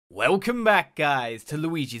Welcome back, guys, to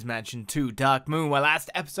Luigi's Mansion 2 Dark Moon. Well, last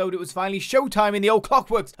episode it was finally showtime in the old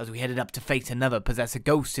clockworks as we headed up to face another possessor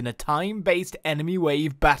ghost in a time-based enemy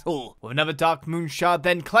wave battle. With another Dark Moon shard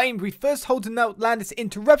then claimed, we first halted an outlandish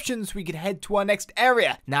interruption so we could head to our next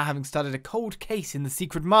area, now having started a cold case in the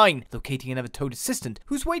secret mine, locating another Toad assistant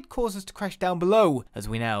whose weight caused us to crash down below, as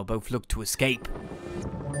we now both look to escape.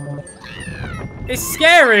 It's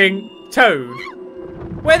scaring Toad.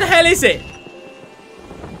 Where the hell is it?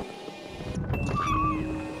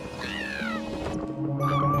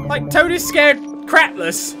 Like, Toad is scared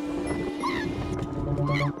crapless.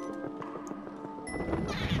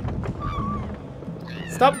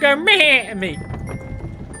 Stop going meh at me.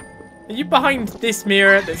 Are you behind this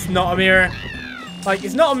mirror that's not a mirror? Like,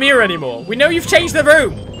 it's not a mirror anymore. We know you've changed the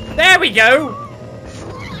room. There we go.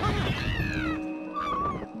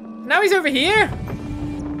 Now he's over here.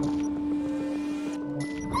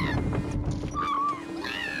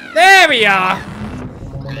 There we are.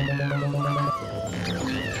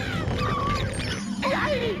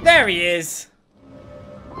 There he is.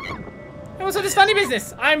 Hey, what's all this funny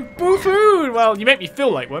business? I'm Boo Food. Well, you make me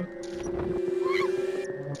feel like one.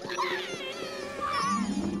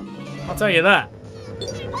 I'll tell you that.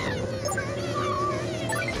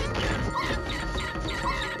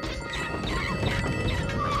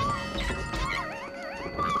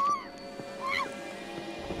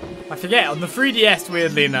 I forget, on the 3DS,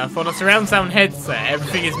 weirdly enough, on a surround sound headset,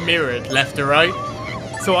 everything is mirrored left to right.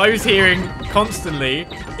 So I was hearing constantly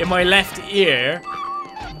in my left ear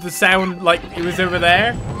the sound like it was over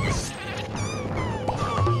there.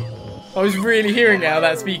 I was really hearing it out of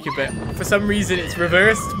that speaker, but for some reason it's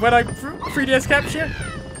reversed when I 3DS capture.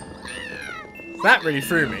 That really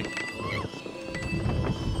threw me.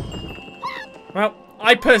 Well,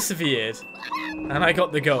 I persevered and I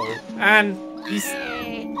got the goal. And he's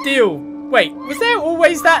still... Wait, was there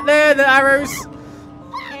always that there, the arrows?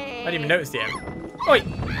 I didn't even notice the arrow. Oi,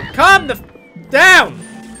 calm the down!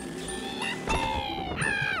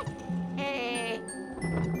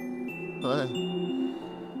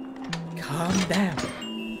 Calm down.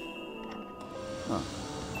 Huh.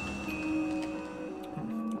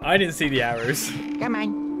 I didn't see the arrows. Come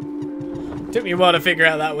on. Took me a while to figure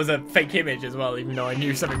out that was a fake image as well, even though I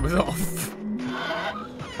knew something was off.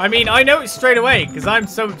 I mean, I know it straight away, because I'm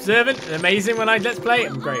so observant and amazing when I let's play.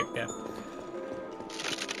 I'm great, yeah.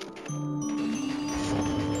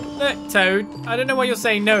 Look, Toad, I don't know what you're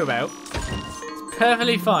saying no about. It's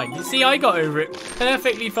perfectly fine. You see, I got over it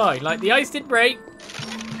perfectly fine. Like, the ice did break.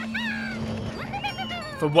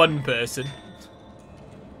 For one person.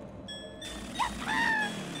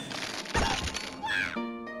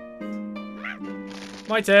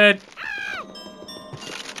 My turn.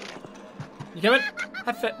 You coming?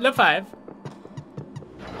 Level 5.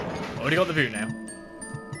 Already got the boot now.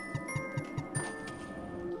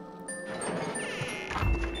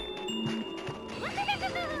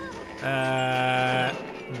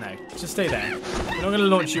 No. Just stay there. We're not going to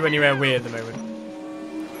launch you anywhere weird at the moment.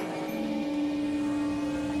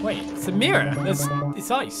 Wait, it's a mirror. It's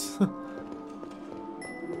ice.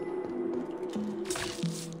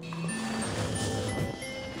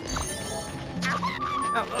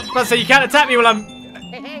 Oh, so you can't attack me while I'm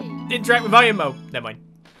interact with iron mode. Never mind.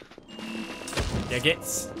 Yeah,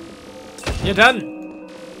 gets. You're done.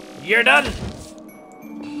 You're done.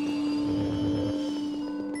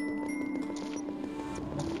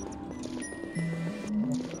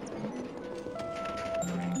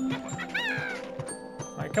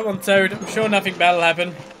 Right, come on, Toad. I'm sure nothing bad will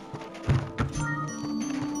happen.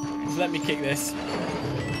 Just let me kick this.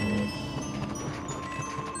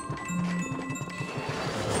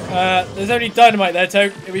 There's only dynamite there,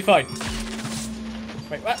 Toad. It'll be fine.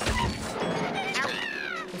 Wait, what?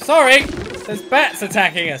 I'm sorry! There's bats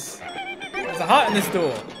attacking us. There's a heart in this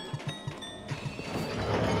door.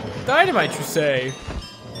 Dynamite, you say?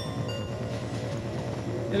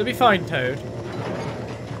 It'll be fine, Toad.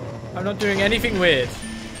 I'm not doing anything weird.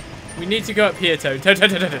 We need to go up here, Toad. Toad.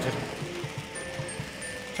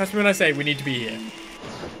 Trust me when I say we need to be here.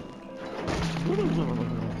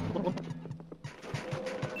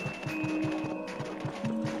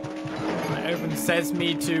 Says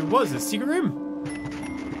me to, what is this, secret room?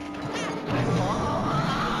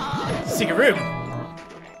 Secret room?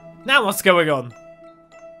 Now what's going on?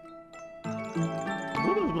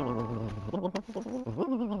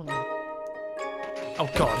 Oh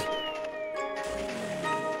god.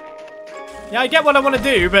 Yeah, I get what I want to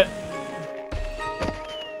do, but...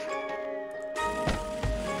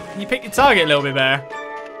 You pick your target a little bit better.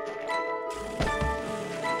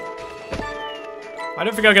 I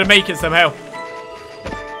don't think I'm going to make it somehow.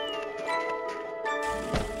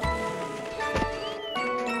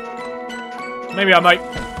 Maybe I might.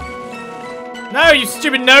 No, you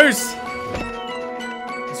stupid nose!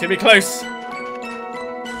 It's gonna be close.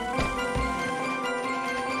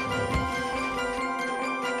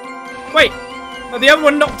 Wait! No, the other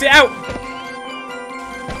one knocked it out!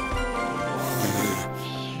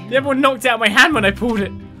 The other one knocked out my hand when I pulled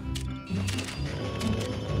it.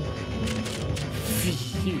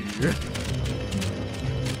 Phew.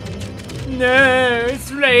 No,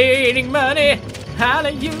 it's raining money.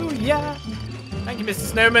 Hallelujah. Thank you, Mr.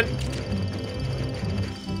 Snowman.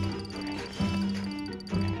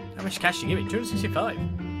 How much cash did you give me? 265.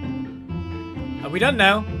 Are we done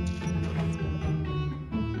now?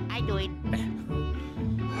 I do it.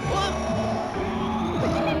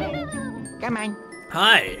 Come on.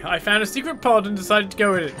 Hi, I found a secret pod and decided to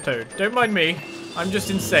go with it, Toad. Don't mind me. I'm just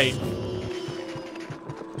insane.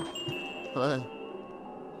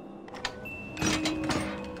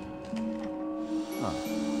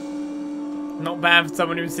 Not bad for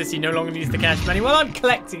someone who insists he no longer needs the cash money. Well, I'm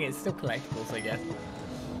collecting it. It's still collectibles, I guess.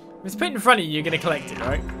 If it's put in front of you, you're going to collect it,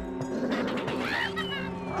 right?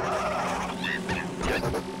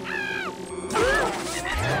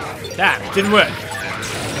 Damn, it didn't work.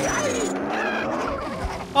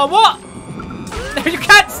 Oh, what? No, you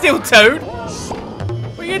can't steal Toad.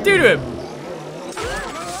 What are you going to do to him?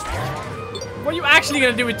 What are you actually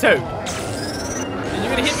going to do with Toad? Are you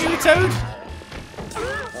going to hit me with Toad?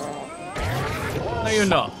 No, you're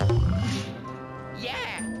not.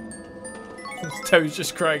 Yeah. Toad's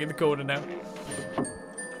just crying in the corner now.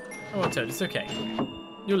 Oh, Toad, it's okay.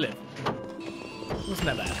 You'll live. It wasn't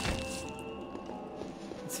that bad.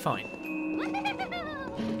 It's fine.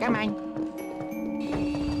 Come on.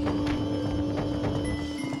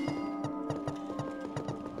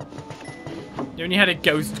 You only had a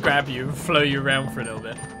ghost grab you and flow you around for a little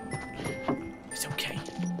bit. It's okay.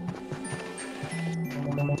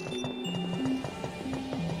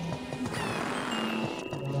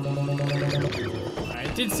 I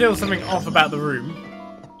did steal something off about the room.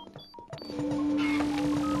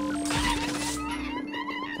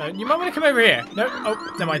 So you might want to come over here. No, oh,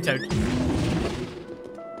 never mind, Toad. You'll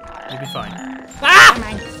be fine. Ah! Come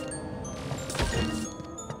on.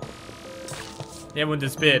 The other one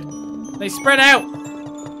disappeared. They spread out!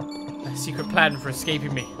 A secret plan for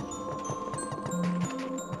escaping me.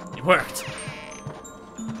 It worked.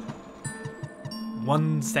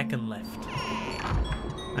 1 second left.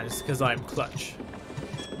 And it's because I'm clutch.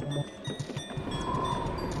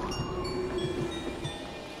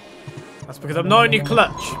 That's because I'm not only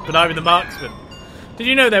clutch, but I'm the marksman. Did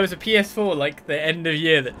you know there was a PS4 like the end of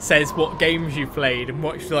year that says what games you played and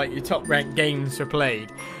what's like your top ranked games are played?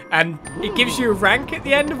 And it gives you a rank at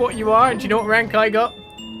the end of what you are, and do you know what rank I got?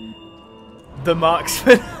 The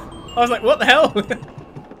marksman. I was like, what the hell?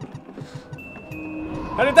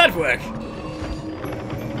 How did that work?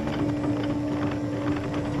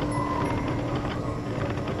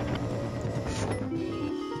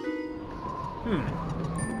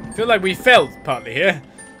 I feel like we failed partly here.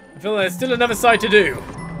 I feel like there's still another side to do.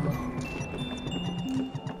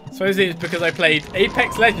 Suppose it's because I played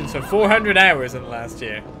Apex Legends for 400 hours in the last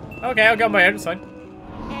year. Okay, I'll go on my own, it's fine.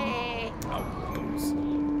 Oh, balls.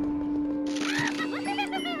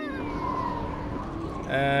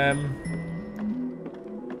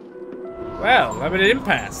 Well, I'm at an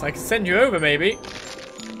impasse. I can send you over, maybe.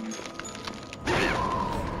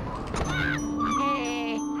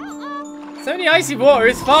 It's only icy water,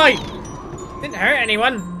 it's fine. Didn't hurt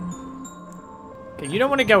anyone. Okay, you don't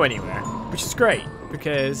want to go anywhere, which is great,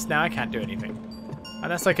 because now I can't do anything.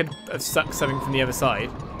 Unless I could have sucked something from the other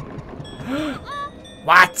side.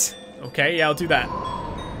 What? Okay, yeah, I'll do that.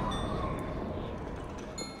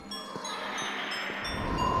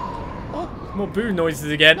 Oh, more boo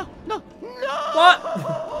noises again. No, no. What?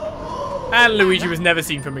 And Luigi was never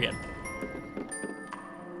seen from again.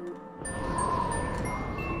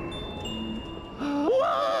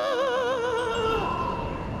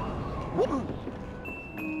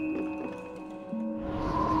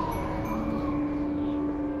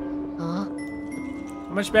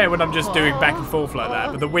 Much better when I'm just doing back and forth like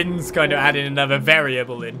that, but the wind's kind of adding another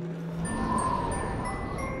variable in.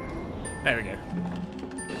 There we go.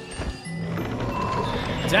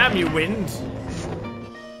 Damn you, wind.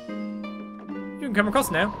 You can come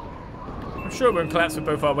across now. I'm sure it won't collapse with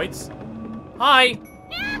both our weights. Hi!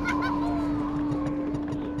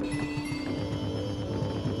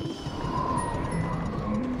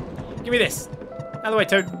 Give me this. Out of the way,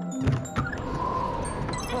 Toad.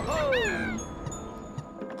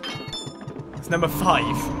 It's number 5.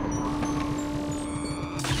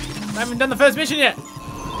 I haven't done the first mission yet.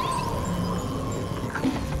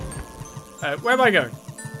 Where am I going?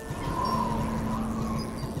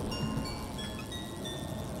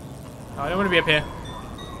 I don't want to be up here.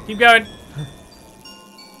 Keep going.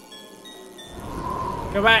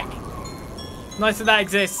 Go back. Nice that that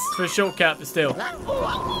exists for a shortcut, but still.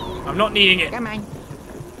 I'm not needing it. Come on.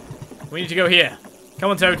 We need to go here.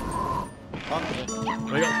 Come on, Toad. Okay.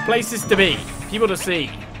 We got places to be. People to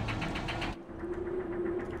see.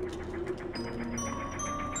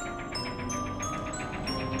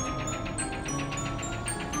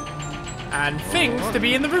 And things to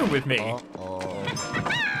be in the room with me.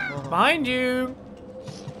 Behind you.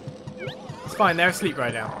 It's fine, they're asleep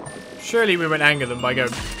right now. Surely we won't anger them by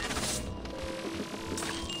going.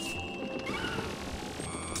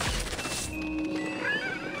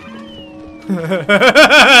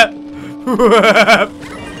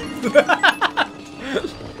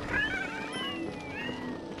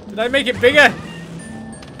 Did I make it bigger?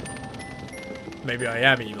 Maybe I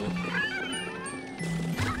am evil.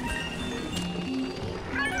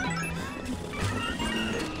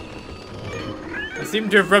 I seem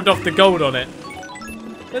to have rubbed off the gold on it.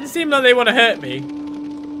 Doesn't seem like they want to hurt me.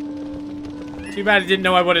 Too bad it didn't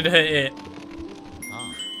know I wanted to hurt it.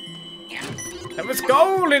 There was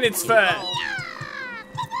gold in its fur.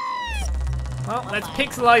 Well, let's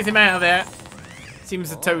pixelize him out of there.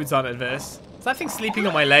 Seems the toads aren't adverse. Is that thing sleeping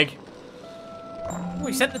on my leg? Oh,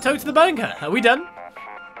 we sent the toad to the bunker. Are we done?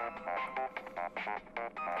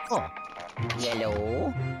 Oh.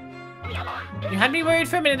 Yellow. You had me worried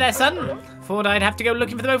for a minute there, son. Thought I'd have to go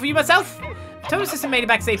looking for them over you myself. The toad system made it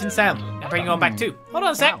back safe and sound. I'll bring you on back too. Hold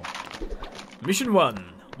on a sec. Mission 1.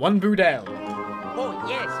 1 Boudel. Oh,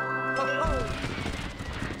 yes. Oh.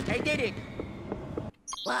 I did it.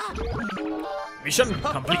 Mission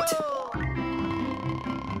complete.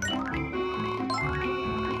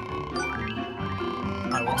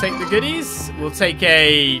 I will take the goodies. We'll take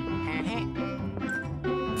a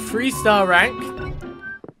 3-star rank.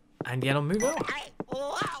 And yet I'll move on.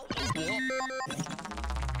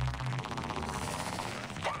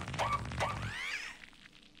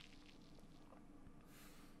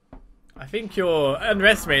 I think you're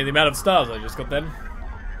underestimating the amount of stars I just got then.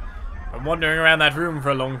 I'm wandering around that room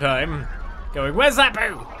for a long time, going, where's that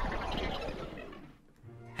boo?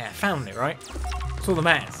 Hey, I found it, right? That's all that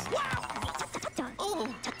matters.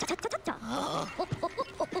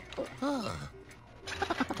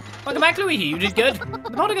 Welcome back, Luigi. You did good.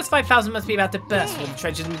 The Poltergeist 5000 must be about to burst with the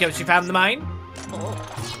treasures and ghosts you found in the mine.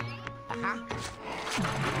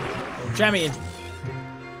 Jam in.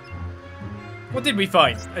 What did we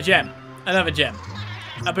find? A gem. Another gem.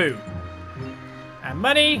 A boo. And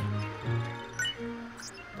money.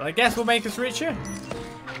 But I guess will make us richer.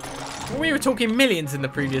 Well, we were talking millions in the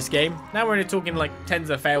previous game. Now we're only talking like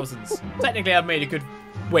tens of thousands. Technically, I've made a good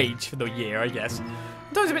wage for the year, I guess.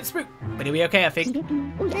 I'm always a bit spooked, but he'll be okay, I think.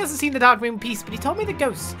 He hasn't seen the Dark Moon piece, but he told me the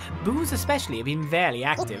ghosts, boos especially, have been fairly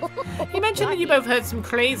active. He mentioned that you both heard some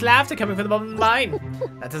crazed laughter coming from the bottom of the mine.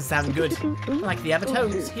 That doesn't sound good. Like the other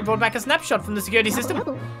toads, he brought back a snapshot from the security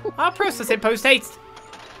system. I'll process it post-haste.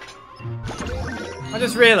 I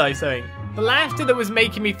just realised something. The laughter that was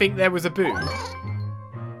making me think there was a boo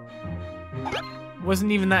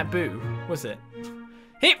wasn't even that boo, was it?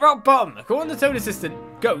 Hit rock bottom! According to the Toad Assistant,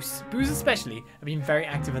 ghosts, boos especially, have been very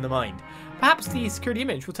active in the mind. Perhaps the security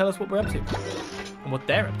image will tell us what we're up to. And what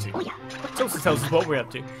they're up to. It also tells us what we're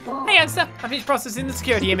up to. Hey youngster, I finished processing the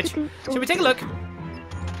security image. Shall we take a look?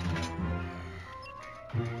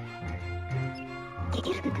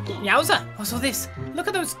 Yowza! What's all this? Look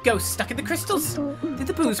at those ghosts stuck in the crystals. Did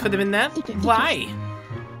the boos put them in there? Why?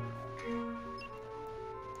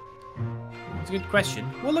 That's a good question.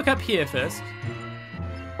 We'll look up here first.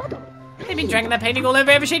 They've been dragging that painting all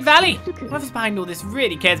over Evershade Valley. Whoever's behind all this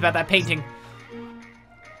really cares about that painting.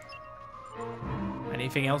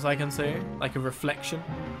 Anything else I can say? Like a reflection?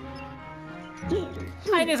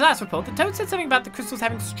 In his last report, the Toad said something about the crystals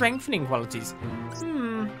having strengthening qualities.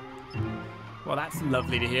 Well, that's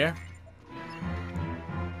lovely to hear.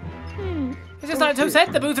 It's just like Toad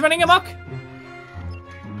said, the boos are running amok.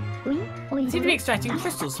 They seem to be extracting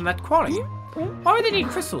crystals from that quarry. Why would they need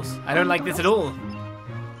crystals? I don't like this at all.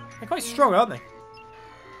 They're quite strong, aren't they?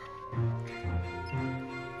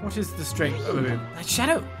 What is the strength of a boo? That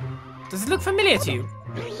shadow. Does it look familiar to you?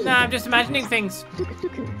 Nah, I'm just imagining things.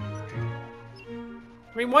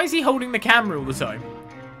 I mean, why is he holding the camera all the time?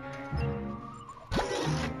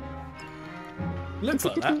 Looks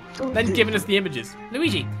like that. Then giving us the images.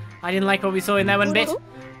 Luigi, I didn't like what we saw in that one bit.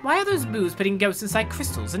 Why are those boos putting ghosts inside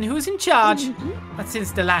crystals, and who's in charge? That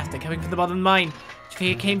sinister laughter coming from the bottom of the mine. Do you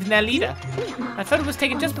think it came from their leader? That photo was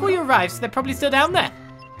taken just before you arrived, so they're probably still down there.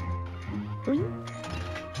 But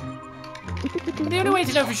the only way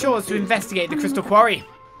to know for sure is to investigate the crystal quarry.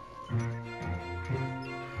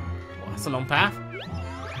 Well, That's a long path.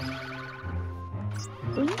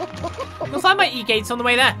 You'll find my E-gates on the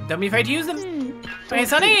way there. Don't be afraid to use them. Okay,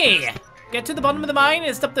 Sonny! Get to the bottom of the mine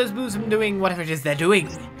and stop those boos from doing whatever it is they're doing.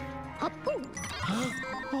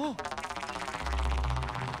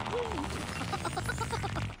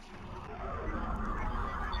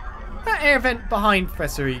 That air vent behind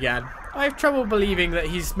Professor E.Gadd. I have trouble believing that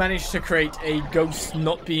he's managed to create a ghost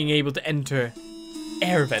not being able to enter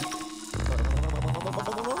air vent.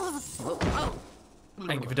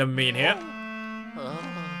 Thank you for dumping me in here.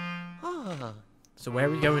 So where are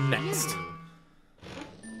we going next?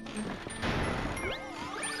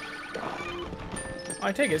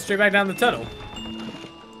 I take it straight back down the tunnel.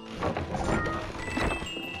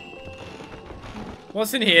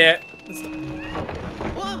 What's in here?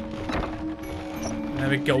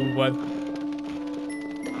 Another gold one.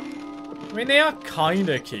 I mean, they are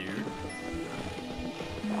kinda cute.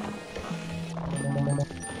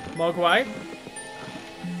 Mogwai.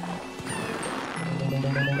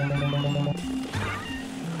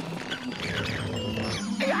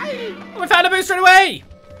 Oh, I found a boost straight away!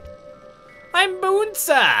 I'm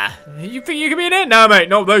Boonsa! You think you can be in it? No, mate,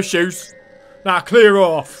 not those shoes. Nah, clear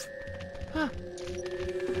off.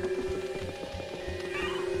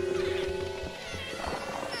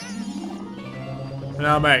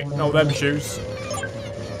 No, mate, not them shoes.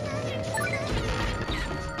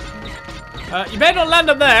 You better not land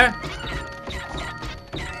up there.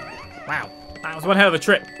 Wow, that was one hell of a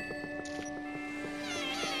trip.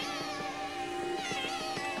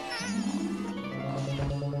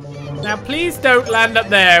 Now, please don't land up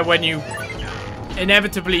there when you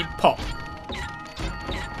inevitably pop.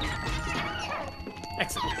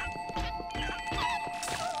 Excellent.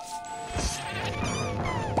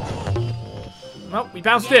 Well, we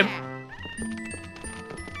bounced him.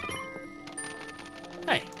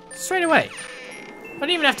 Hey, straight away. I don't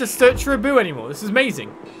even have to search for a boo anymore. This is amazing.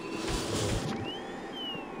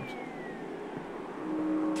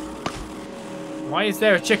 Why is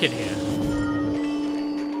there a chicken here?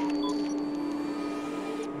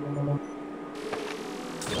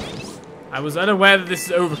 I was unaware that this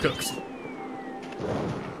is overcooked.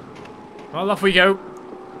 Well, off we go.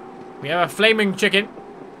 We have a flaming chicken.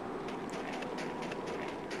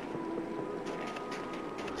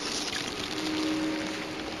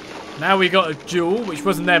 Now we got a jewel, which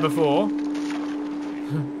wasn't there before.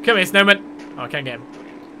 Come here, snowman. Oh, I can't get him.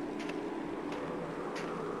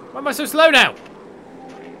 Why am I so slow now?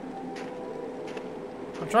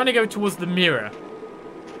 I'm trying to go towards the mirror.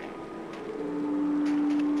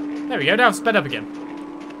 There we go, now I've sped up again.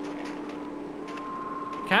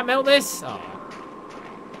 Can't melt this? Oh.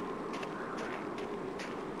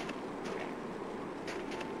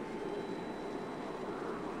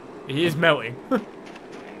 He is melting. Well,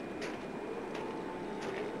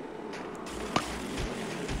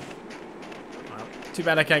 too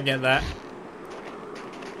bad I can't get that.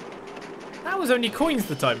 That was only coins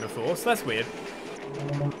the time before, so that's weird.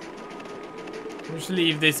 I'll just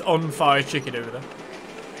leave this on fire chicken over there.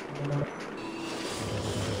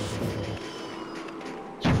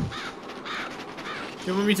 Do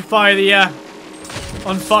you want me to fire the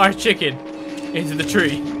on fire chicken into the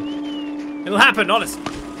tree? It'll happen, honest.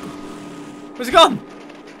 Where's it gone?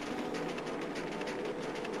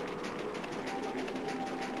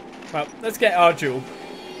 Well, let's get our jewel.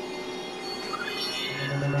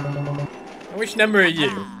 Which number are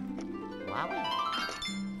you?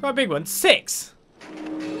 Quite a big one. 6.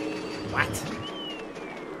 What?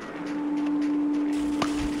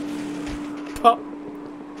 Pop.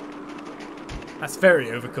 That's very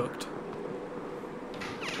overcooked.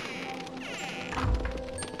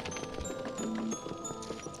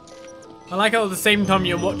 I like how at the same time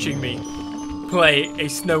you're watching me play a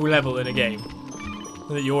snow level in a game,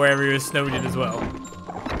 that your area is snowed in as well.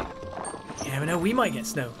 You never know, we might get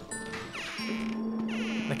snow.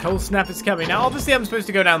 The cold snap is coming. Now, obviously I'm supposed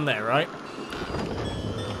to go down there, right?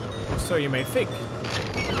 Or so you may think.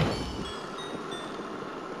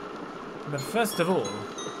 But first of all...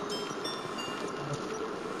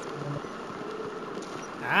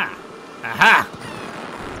 Ah! Aha!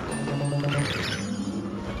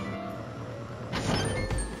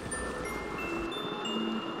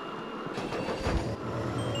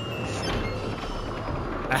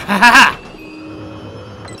 Ahaha!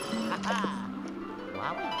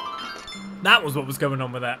 That was what was going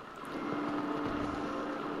on with that.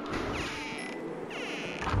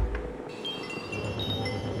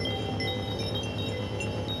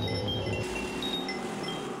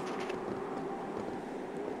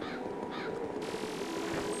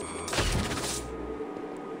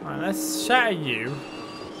 Alright, let's shatter you.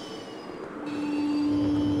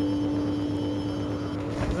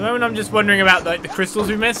 the moment I'm just wondering about like the crystals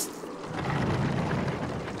we missed.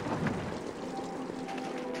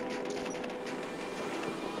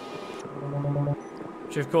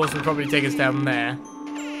 Which of course would probably take us down there.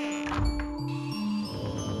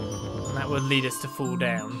 And that would lead us to fall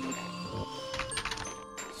down.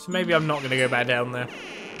 So maybe I'm not going to go back down there.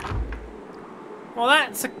 Well,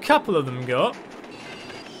 that's a couple of them got.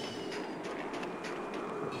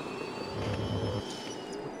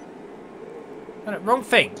 Oh, no, wrong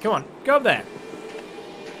thing. Come on, go up there.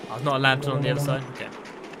 Oh, there's not a lantern on the other side. Okay.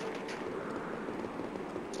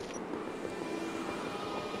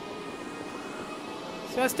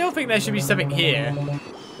 So I still think there should be something here.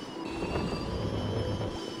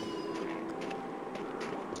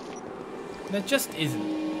 There just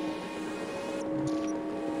isn't.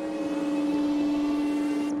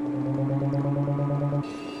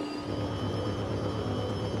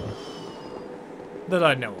 That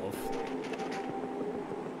I know of.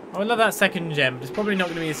 I would love that second gem, but it's probably not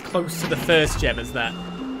going to be as close to the first gem as that.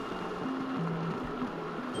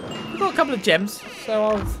 We've got a couple of gems, so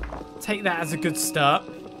I'll take that as a good start.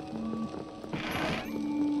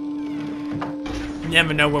 You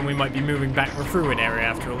never know when we might be moving back through an area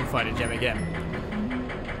after all and find a gem again.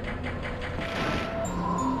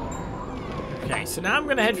 Okay, so now I'm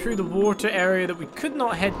going to head through the water area that we could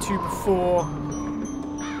not head to before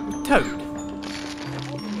with Toad.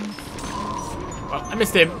 Well, I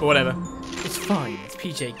missed him, but whatever. It's fine. It's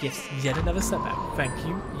PJ Gifts yet another sub out. Thank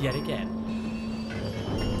you yet again.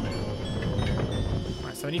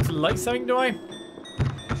 Alright, so I need to light something, do I?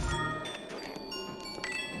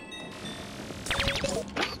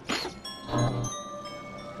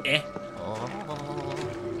 Eh.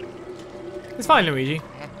 It's fine, Luigi.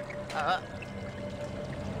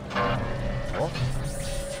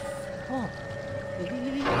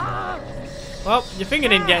 Well, your finger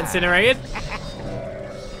didn't get incinerated.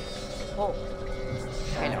 Oh.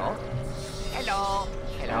 Hello. Hello.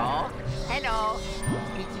 Hello. Hello.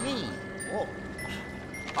 It's me. Oh.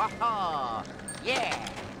 Oh. Yeah.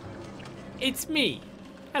 It's me.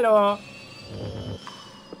 Hello.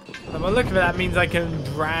 By the look of it, that means I can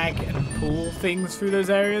drag and pull things through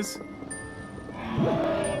those areas.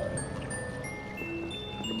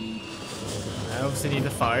 I obviously need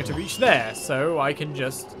the fire to reach there, so I can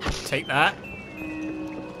just take that,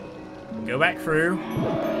 go back through,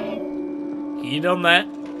 heat on that.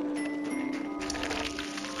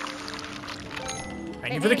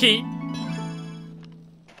 Thank you for the key.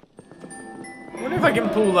 I wonder if I can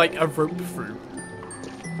pull like a rope through.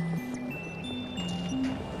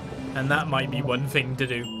 And that might be one thing to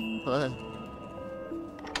do.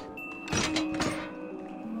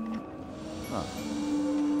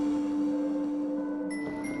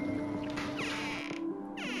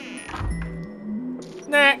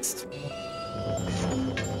 Next.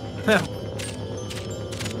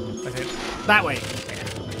 Okay, that way.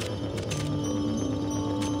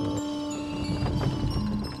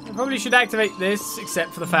 I probably should activate this,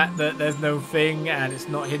 except for the fact that there's no thing and it's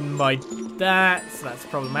not hidden by that, so that's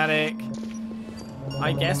problematic.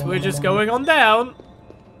 I guess we're just going on down.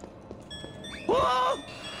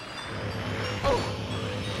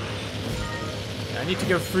 I need to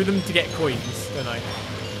go through them to get coins, don't I?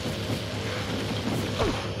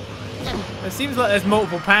 It seems like there's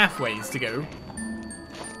multiple pathways to go.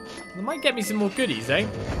 That might get me some more goodies, eh?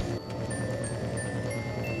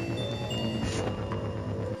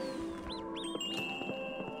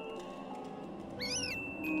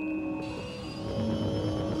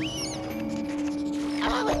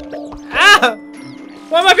 Ah!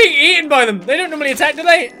 Why am I being eaten by them? They don't normally attack, do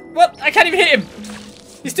they? What? I can't even hit him.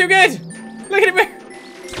 He's too good. Look at him.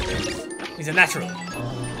 He's a natural.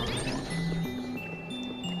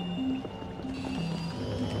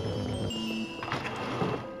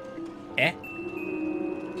 Eh?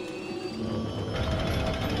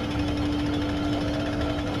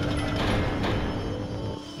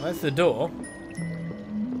 Well, that's the door.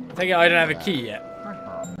 I take it I don't have a key yet.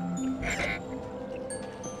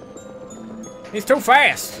 He's too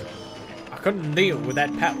fast. I couldn't deal with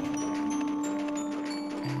that power.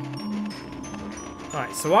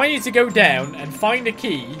 Right, so I need to go down and find a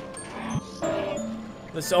key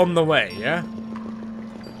that's on the way, yeah?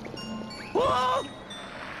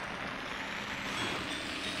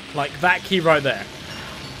 Like that key right there.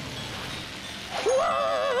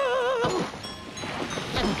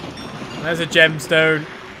 There's a gemstone.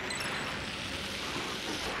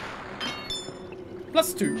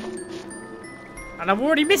 +2. And I've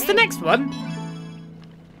already missed the next one.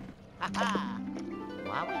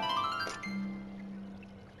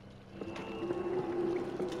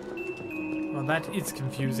 Well, that is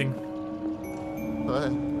confusing.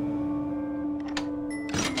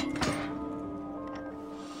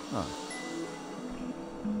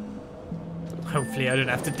 Hopefully I don't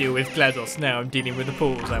have to deal with GLaDOS now. I'm dealing with the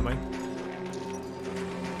portals, am I? I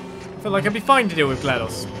feel like I'd be fine to deal with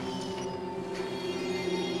GLaDOS.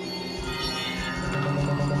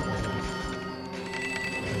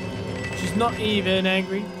 She's not even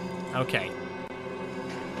angry. Okay.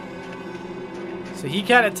 So he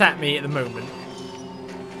can't attack me at the moment.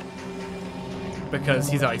 Because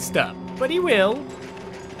he's iced up. But he will.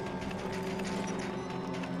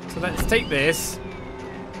 So let's take this.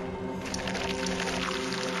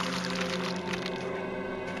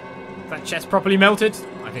 Is that chest properly melted?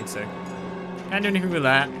 I think so. Can't do anything with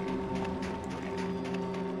that.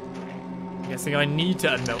 I'm guessing I need to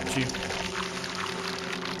unmelt you.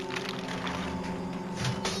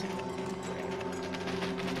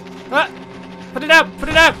 Ah! Put it out! Put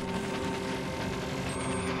it out!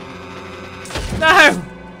 No!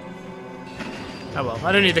 Oh well,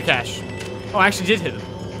 I don't need the cash. Oh, I actually did hit them.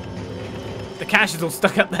 The cash is all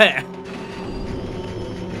stuck up there.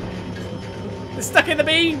 It's stuck in the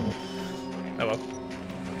beam! Oh well.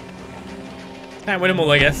 Can't win them all,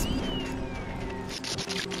 I guess.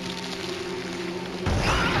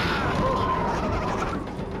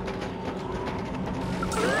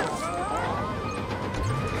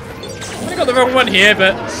 I got the wrong one here,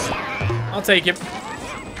 but I'll take him.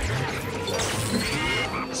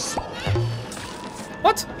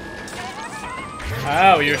 What?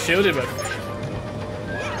 Oh, you're shielded, but.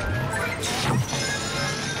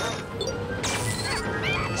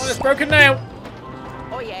 Oh, it's broken now.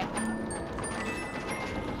 Oh yeah.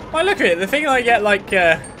 Oh, look at it. The thing I get, like,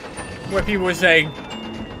 where people were saying,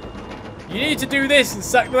 you need to do this and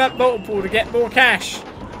suck that bottle pool to get more cash.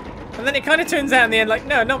 And then it kind of turns out in the end, like,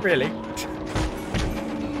 no, not really.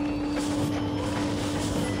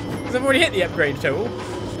 Because I've already hit the upgrade total.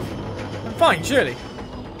 I'm fine, surely.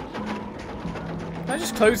 Can I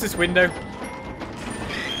just close this window?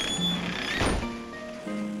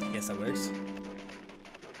 Yes, that works.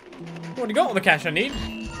 I've already got all the cash I need.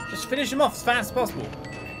 Just finish them off as fast as possible.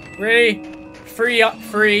 Really? Free up,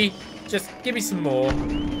 free. Just give me some more.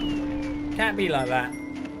 Can't be like that.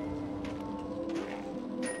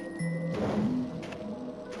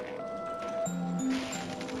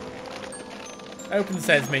 Open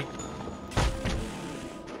sesame.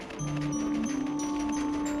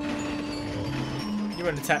 You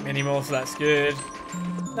won't attack me anymore, so that's good.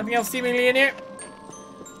 Nothing else seemingly in here.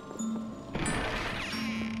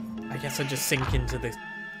 I guess I'll just sink into this.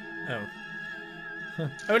 Oh. Huh.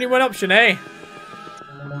 Only one option, eh?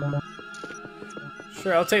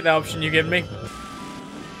 Sure, I'll take that option you give me.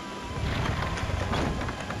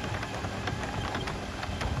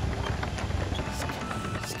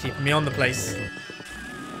 Just keeping me on the place.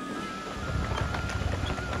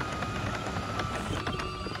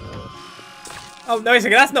 Oh, no, wait a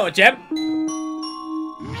second, that's not a gem.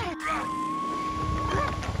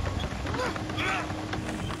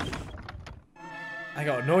 I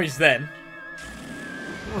got a noise then.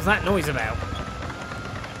 What was that noise about?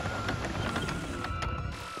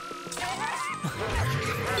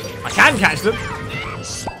 I can catch them.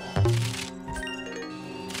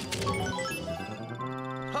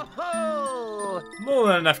 Ho ho! More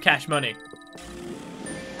than enough cash money.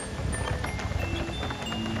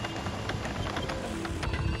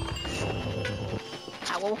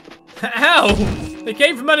 Ow! Ow! They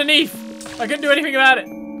came from underneath. I couldn't do anything about it.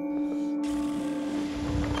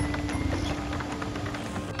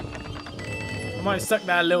 I might have stuck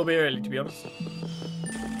that a little bit early, to be honest.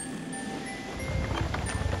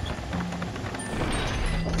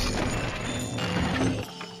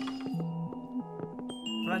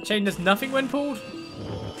 That chain does nothing when pulled?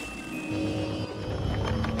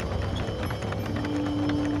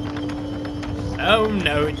 Oh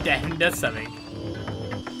no, it definitely does something.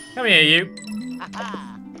 Come here, you.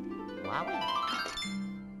 Ha-ha! Wowie!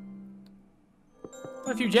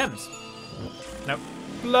 A few gems. Nope.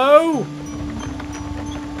 Blow!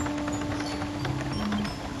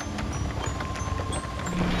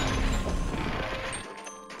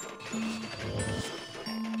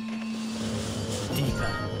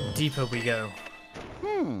 Deeper we go.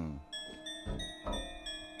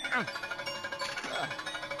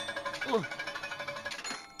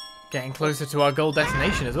 Getting closer to our goal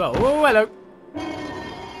destination as well. Oh, hello.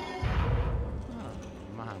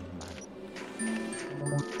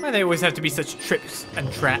 Why they always have to be such trips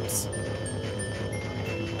and traps?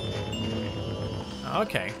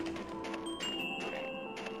 Okay.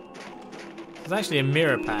 There's actually a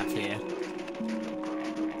mirror path here.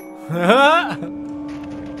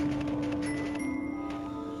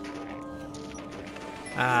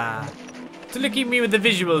 Ah. To look at me with the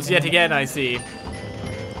visuals yet again, I see.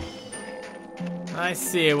 I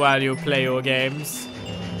see it while you play your games.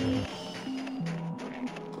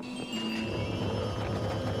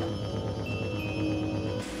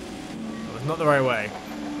 That was not the right way.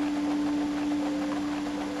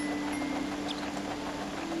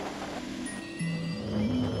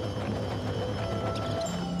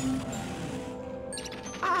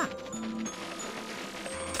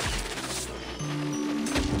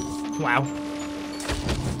 Wow.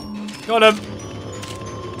 Got him.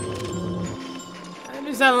 It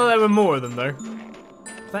didn't sound like there were more of them, though.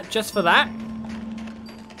 Is that just for that?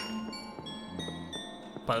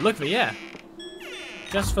 By the look of it, yeah.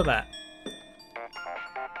 Just for that.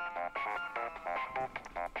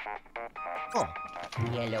 Oh,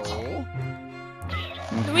 hello.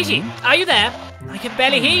 Luigi, are you there? I can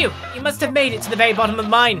barely hear you. You must have made it to the very bottom of the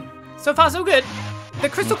mine. So far, so good. The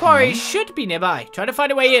crystal quarry should be nearby. Try to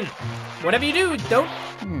find a way in. Whatever you do, don't...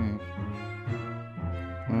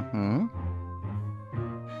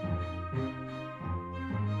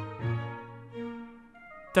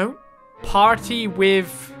 Don't party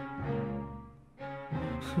with...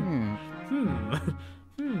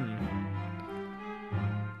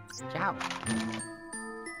 Ciao.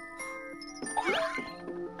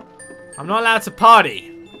 I'm not allowed to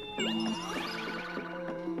party.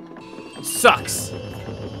 It sucks.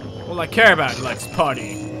 All I care about in life is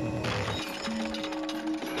partying.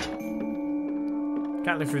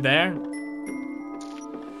 Can't look through there.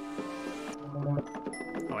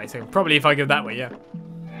 Oh, wait a second. Probably if I go that way, yeah.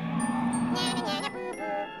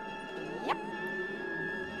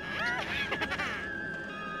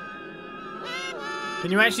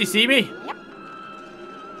 Can you actually see me?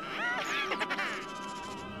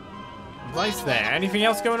 Mice there. Anything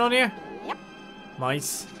else going on here?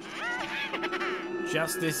 Mice.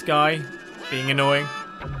 Just this guy being annoying.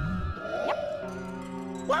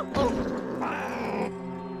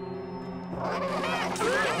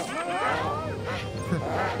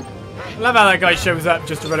 I love how that guy shows up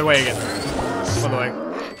just to run away again. By the way.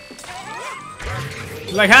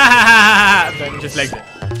 He's like, ha ha ha ha ha! Then he just legs it.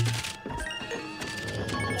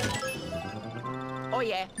 Oh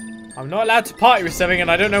yeah. I'm not allowed to party with something and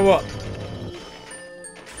I don't know what.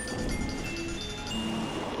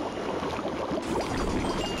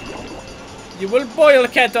 You will boil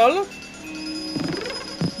kettle.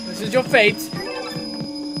 This is your fate.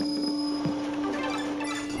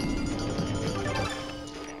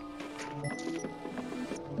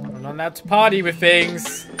 I'm not allowed to party with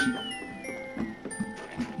things.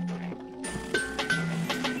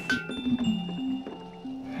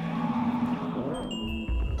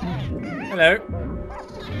 Hello.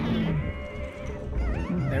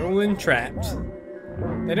 They're all entrapped.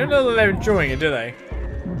 They don't know that they're enjoying it, do they?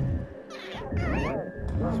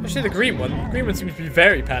 Especially the green one. The green one seems to be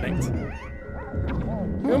very panicked.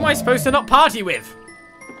 Who am I supposed to not party with?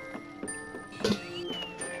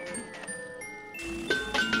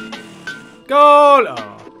 Goal!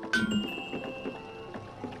 Oh.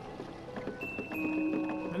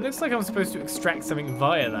 It looks like I'm supposed to extract something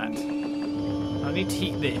via that. I need to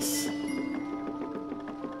heat this.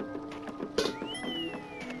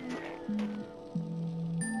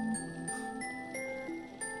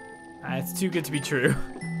 It's too good to be true.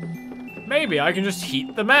 Maybe I can just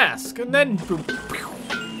heat the mask and then boom.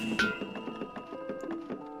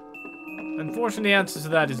 Unfortunately, the answer to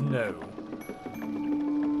that is no.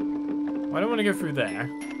 I don't want to go through there.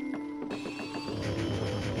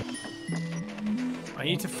 I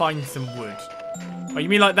need to find some wood. Oh, you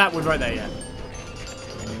mean like that wood right there, yeah?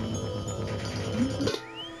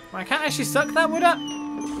 I can't actually suck that wood up?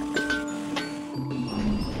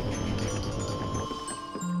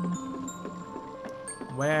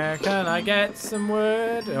 Where can I get some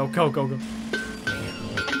wood? Oh, go, go, go.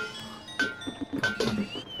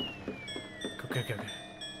 Go, go, go.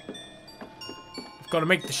 I've got to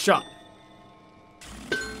make the shot.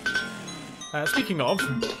 Speaking of,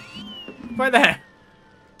 right there.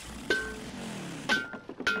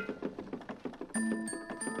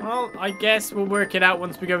 Well, I guess we'll work it out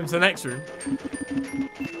once we go into the next room.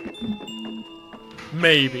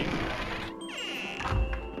 Maybe.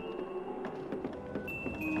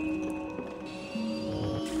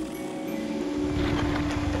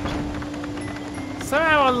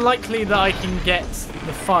 Somehow unlikely that I can get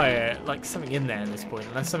the fire, like something in there at this point,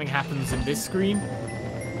 unless something happens in this screen.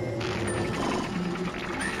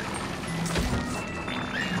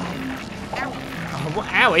 Oh, what?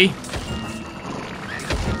 Owie!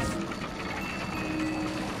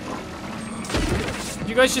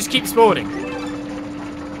 You guys just keep spawning.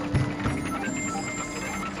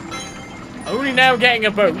 Oh only now getting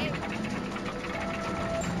a boat.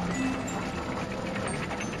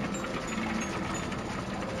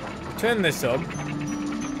 Turn this on.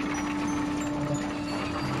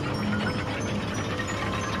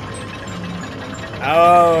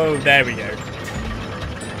 Oh, there we go.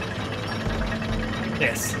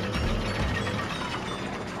 Yes.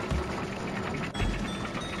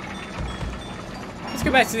 Let's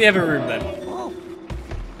go back to the other room then.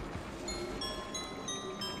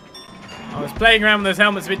 I was playing around with those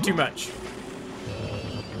helmets a bit too much.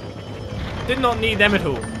 Did not need them at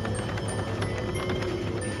all.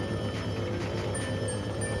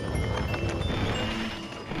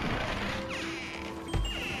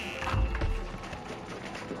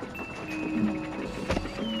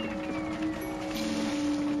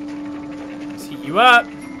 Let's heat you up.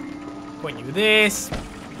 Point you with this.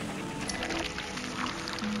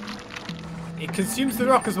 It consumes the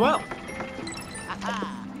rock as well.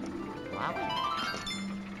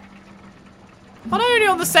 I'm only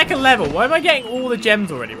on the second level. Why am I getting all the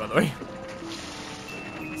gems already, by the way?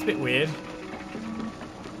 It's a bit weird.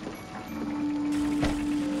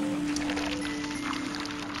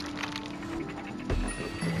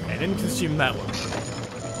 Okay, I didn't consume that one.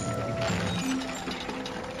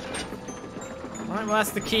 Alright, well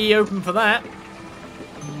that's the key open for that.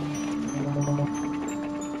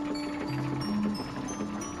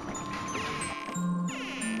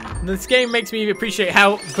 This game makes me appreciate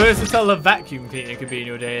how versatile a vacuum cleaner could be in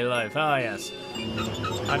your daily life. Ah, yes.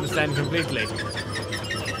 I understand completely.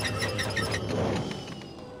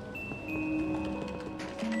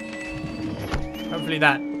 Hopefully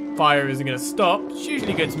that fire isn't going to stop. It's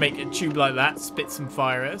usually good to make a tube like that, spit some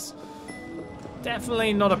fire at us.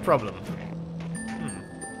 Definitely not a problem.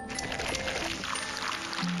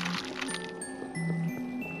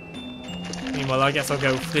 Meanwhile, I guess I'll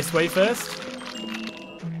go this way first.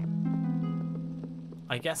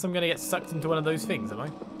 I guess I'm gonna get sucked into one of those things, am I?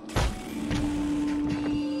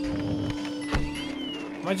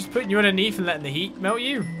 Am I just putting you underneath and letting the heat melt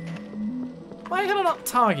you? Why can I not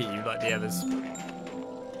target you like the others?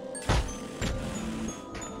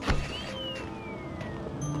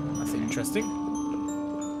 That's interesting. You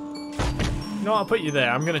know what, I'll put you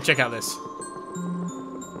there. I'm gonna check out this.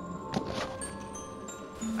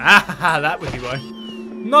 Ah, that would be why.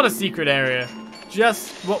 Not a secret area.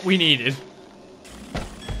 Just what we needed.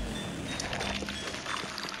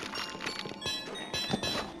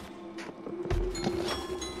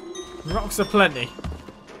 Rocks are plenty.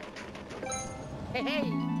 Hey,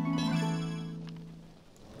 hey.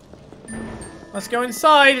 Let's go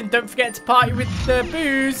inside and don't forget to party with the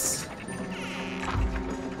booze.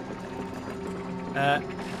 Hi.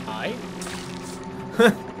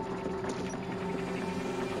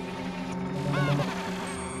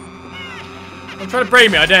 Don't try to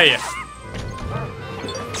brain me, I dare you.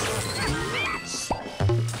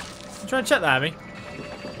 I'm trying to check that at me.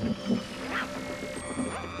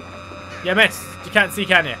 Yeah, miss. You can't see,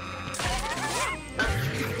 can you?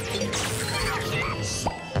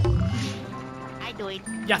 I do it.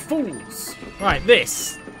 Ya fools. Right,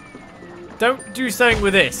 this. Don't do something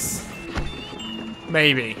with this.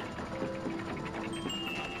 Maybe.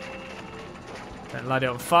 Don't light it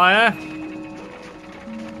on fire.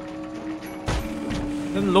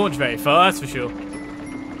 Doesn't launch very far, that's for sure.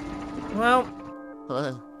 Well,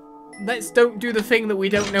 let's don't do the thing that we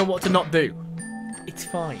don't know what to not do. It's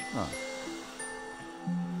fine. Huh.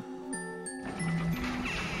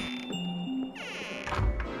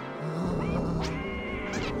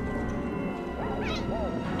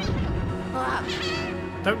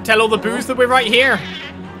 Don't tell all the booze that we're right here.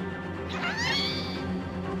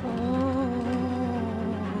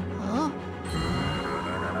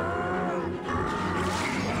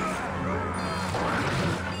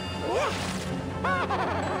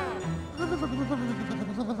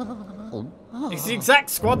 It's the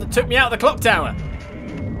exact squad that took me out of the clock tower.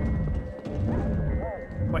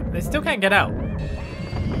 Wait, they still can't get out.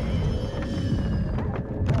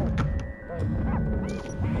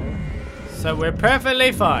 So we're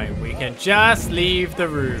perfectly fine. We can just leave the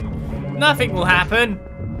room. Nothing will happen.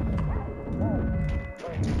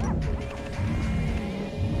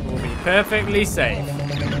 We'll be perfectly safe.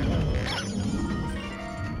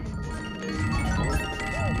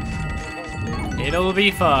 It'll be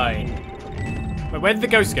fine. Wait, where did the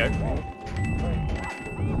ghost go?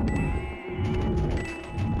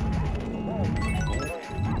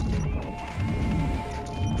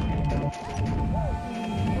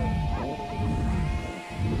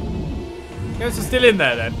 Ghosts are still in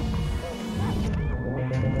there then.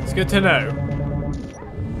 It's good to know.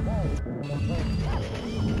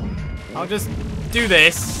 I'll just do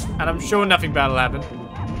this. And I'm sure nothing bad will happen.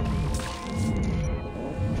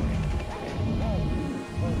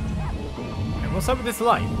 Okay, what's up with this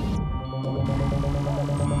light?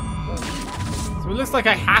 So it looks like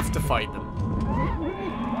I have to fight them.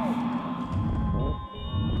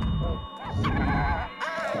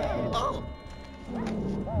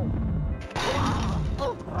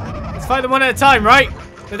 Let's fight them one at a time, right?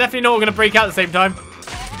 They're definitely not all going to break out at the same time.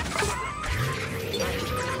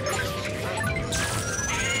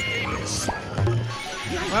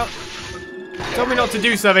 Well, told me not to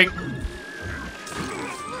do something.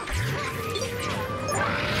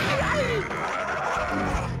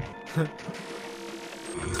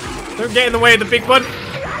 Don't get in the way of the big one.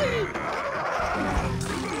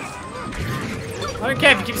 I don't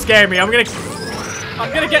care if you keep scaring me. I'm gonna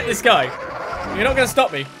get this guy. You're not gonna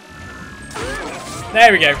stop me.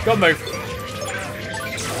 There we go. Got move.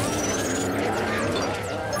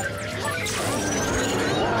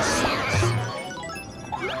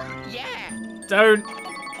 Yeah. Don't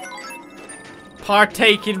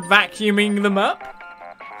partake in vacuuming them up.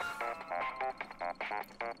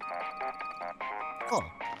 Oh,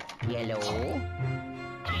 yellow.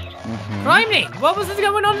 Criminy! What was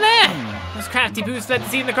going on there? Those crafty boos fled the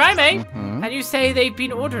scene of the crime, eh? And you say they've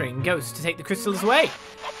been ordering ghosts to take the crystals away.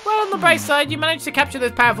 Well, on the bright side, you managed to capture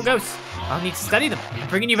those powerful ghosts. I'll need to study them. I'm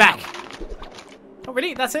bringing you back. Oh,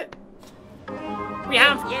 really? That's it? We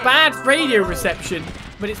have bad radio reception,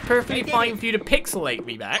 but it's perfectly fine for you to pixelate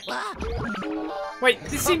me back. Wait,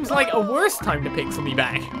 this seems like a worse time to pixel me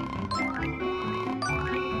back.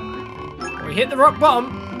 We hit the rock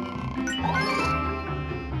bottom.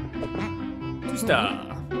 2-star.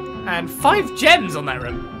 And 5 gems on that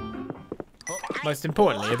room. Most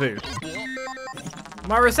importantly, a boo.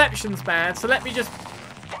 My reception's bad, so let me just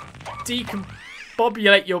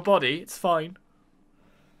decombobulate your body. It's fine.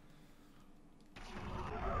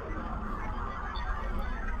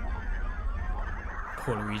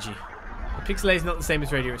 Poor Luigi. The pixelate is not the same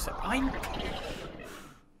as radio reception.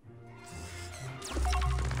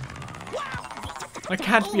 I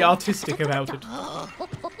can't be artistic about it.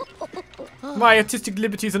 My artistic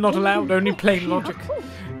liberties are not allowed, only plain logic.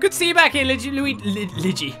 Good to see you back here, Luigi.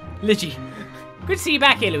 Good to see you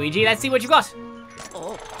back here, Luigi. Let's see what you got.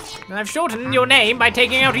 And I've shortened your name by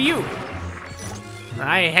taking out a U.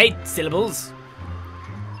 I hate syllables.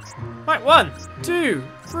 Right, 1, 2,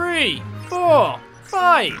 3, 4,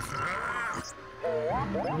 5.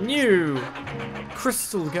 New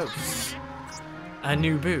crystal ghosts. A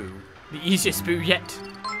new boo. The easiest boo yet.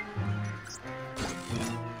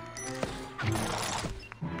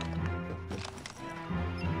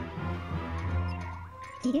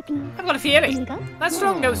 I've got a feeling. That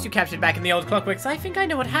strong ghost you captured back in the old clockworks, I think I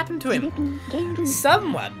know what happened to him.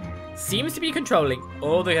 Someone seems to be controlling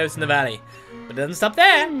all the ghosts in the valley. But it doesn't stop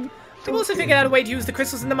there. They've also figured out a way to use the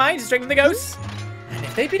crystals in the mine to strengthen the ghosts. And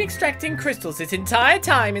if they've been extracting crystals this entire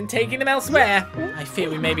time and taking them elsewhere, I fear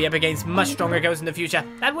we may be up against much stronger ghosts in the future.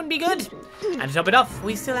 That wouldn't be good. And to top it off,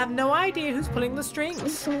 we still have no idea who's pulling the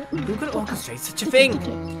strings. Who could orchestrate such a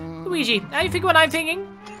thing? Luigi, how do you think what I'm thinking?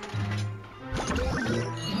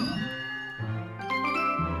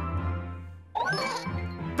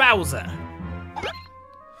 Bowser.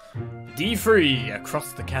 D3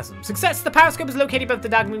 across the chasm. Success! The power scope is located both the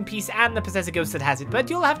Dark Moon piece and the Possessor Ghost that has it, but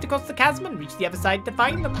you'll have to cross the chasm and reach the other side to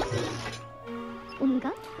find them.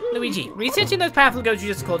 Luigi, researching those powerful ghosts you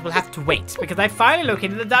just called will have to wait, because I finally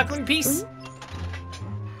located the Dark Moon piece.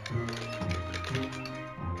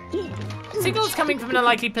 Signals coming from an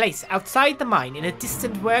unlikely place, outside the mine, in a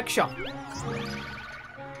distant workshop.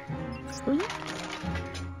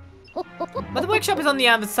 But the workshop is on the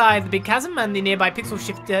other side of the big chasm, and the nearby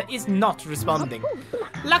Pixelshifted is not responding.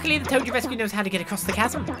 Luckily, the toad you rescued knows how to get across the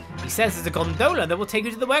chasm. He says there's a gondola that will take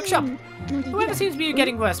you to the workshop. The weather seems to be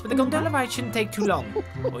getting worse, but the gondola ride shouldn't take too long.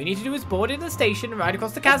 All you need to do is board in the station and ride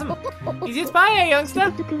across the chasm. Easy as pie, eh,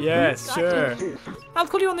 youngster? Yes, sure. I'll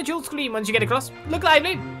call you on the dual screen once you get across. Look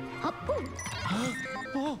lively.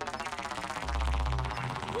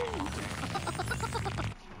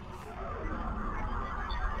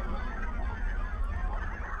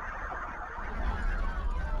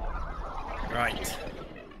 Right.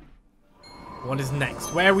 What is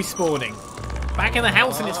next? Where are we spawning? Back in the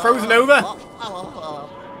house and it's frozen over? Oh,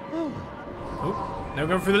 no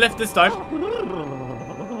going through the lift this time.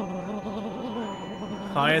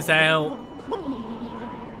 High as hell.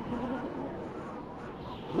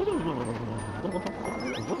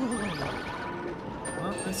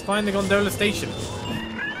 Well, let's find the gondola station.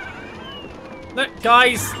 Look,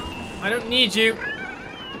 guys, I don't need you.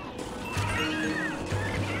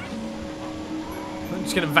 I'm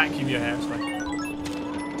just gonna vacuum your hair, it's fine.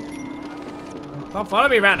 Well, follow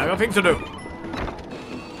me around. I got things to do.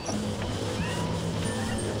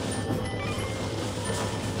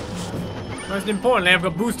 Most importantly, I've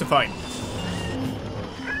got booze to fight.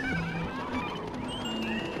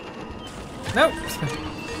 Nope.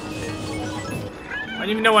 I don't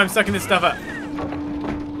even know why I'm sucking this stuff up.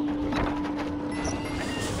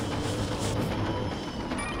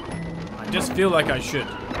 I just feel like I should.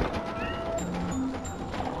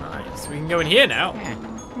 Alright, so we can go in here now.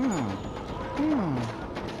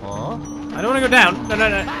 I don't want to go down. No, no,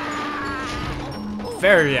 no.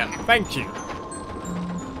 Very yeah. Thank you.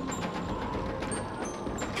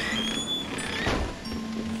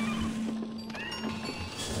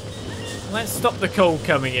 Let's stop the cold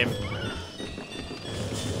coming in.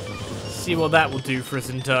 See what that will do for us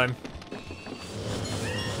in time.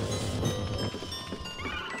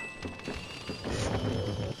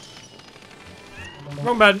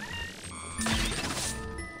 Wrong button.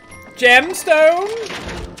 Gemstone?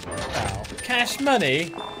 Wow. Cash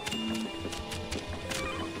money?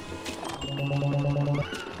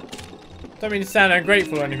 Don't mean to sound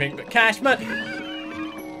ungrateful or anything, but cash money.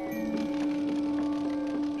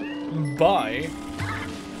 Buy.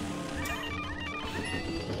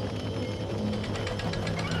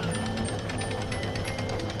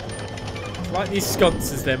 Like these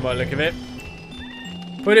sconces then by the look of it.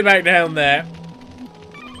 Put it back down there.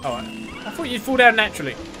 Oh, I thought you'd fall down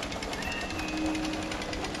naturally.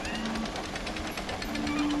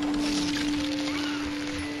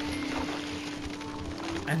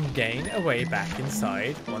 And gain a way back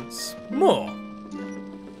inside once more.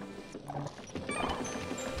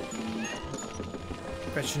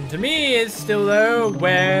 Question to me is still though,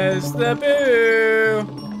 where's the boo?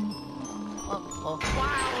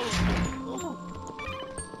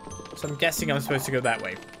 So I'm guessing I'm supposed to go that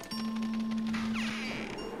way.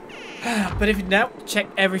 But if now, check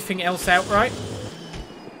everything else out, right?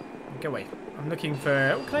 Go away. I'm looking for...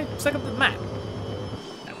 Oh, can I set up the map?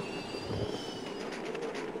 No.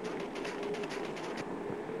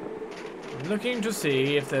 I'm looking to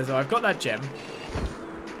see if there's... Oh, I've got that gem.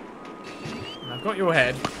 And I've got your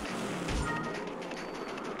head.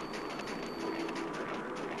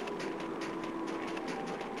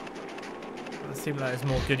 Let's see if there's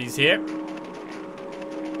more goodies here.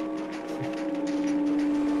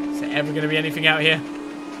 Is there ever going to be anything out here?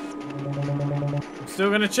 I'm still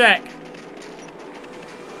going to check.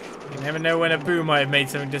 You never know when a boo might have made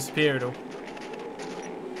something disappear at all.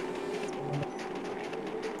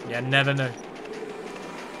 You never know.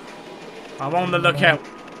 I'm on the lookout.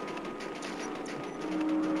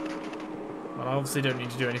 Well, I obviously don't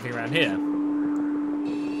need to do anything around here.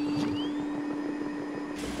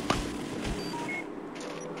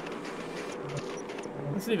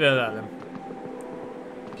 Let's leave it at that then.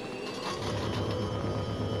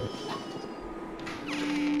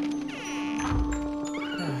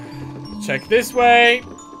 Check this way.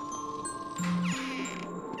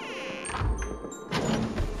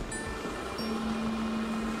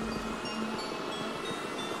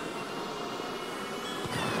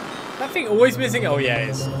 That thing always missing? Oh yeah, it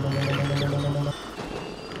is.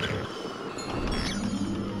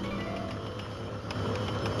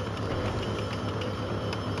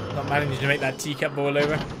 Not managing to make that teacup boil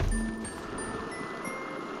over.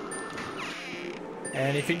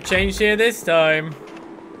 Anything changed here this time?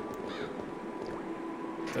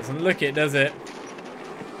 Doesn't look it, does it?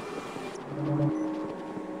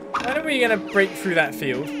 When are we gonna break through that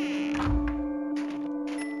field?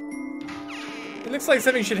 It looks like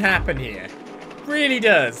something should happen here. Really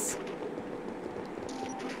does.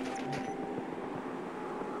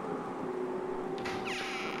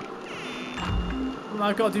 Well,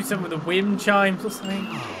 I've got to do something with the wind chimes or something.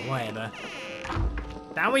 Oh, whatever.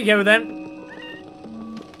 Down we go then.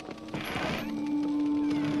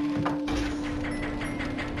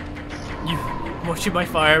 Watching my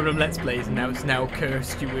Fire Emblem Let's Plays, and now it's now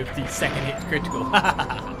cursed you with the second hit critical.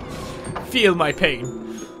 Feel my pain.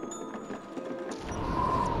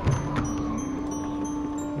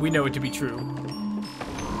 We know it to be true.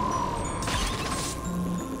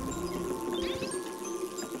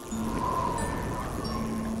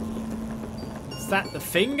 Is that the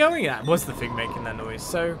thing going? That was the thing making that noise,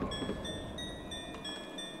 so...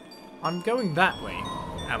 I'm going that way,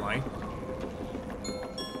 am I?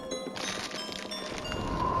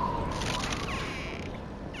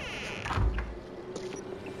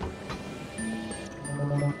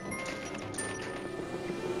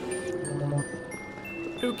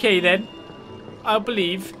 Okay then, I'll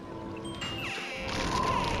believe.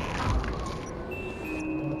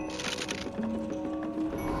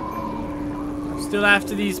 I'm still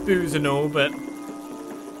after these boos and all, but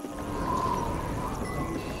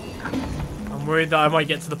worried that I might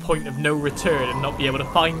get to the point of no return and not be able to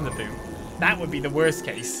find the boot. That would be the worst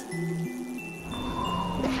case.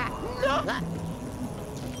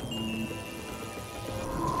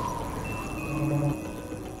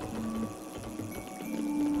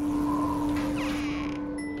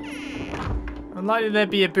 Unlikely there'd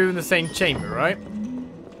be a boo in the same chamber, right?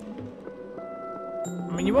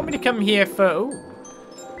 I mean, you want me to come here for... Ooh.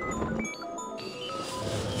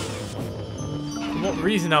 For what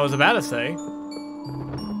reason I was about to say.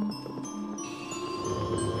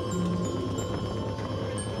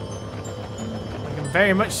 I can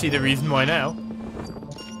very much see the reason why now.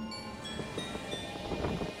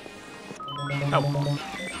 Oh.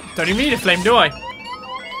 Don't even need a flame, do I?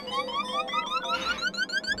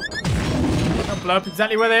 I'll blow up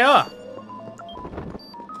exactly where they are.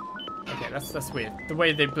 Okay, that's weird. The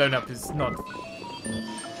way they've blown up is not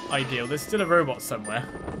ideal. There's still a robot somewhere.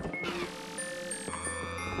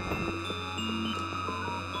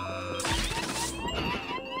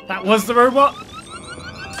 That was the robot?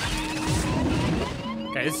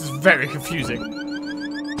 Okay, this is very confusing.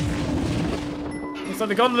 Looks like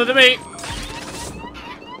the gondola to me.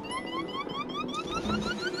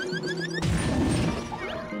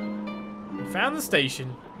 We found the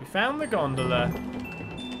station. We found the gondola.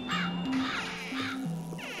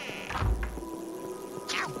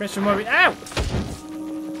 Question why we... Ow!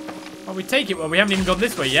 Well, we take it. Well, we haven't even gone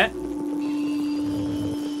this way yet.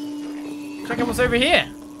 Check out what's over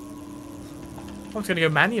here. I was going to go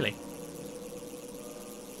manually.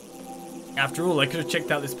 After all, I could have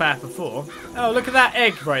checked out this path before. Oh, look at that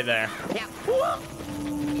egg right there.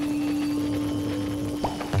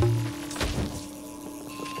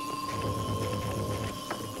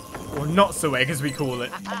 Or not so egg, as we call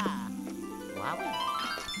it.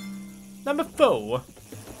 Number 4.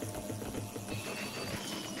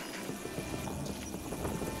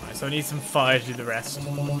 Right, so I need some fire to do the rest.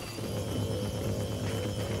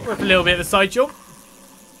 Worth a little bit of the side jump.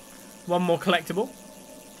 One more collectible.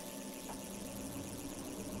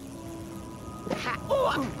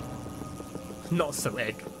 Not so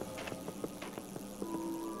egg.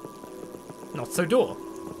 Not so door.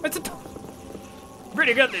 It's a door.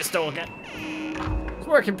 Pretty good, this door again. It's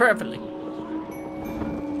working perfectly.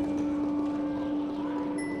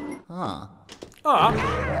 Huh. Ah.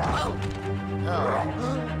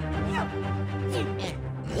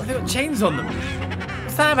 Why they got chains on them?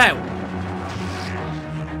 What's that about?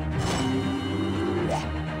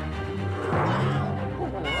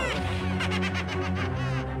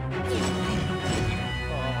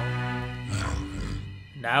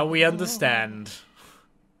 Now we understand.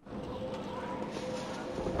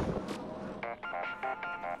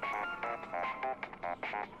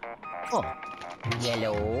 Oh.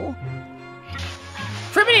 Yellow.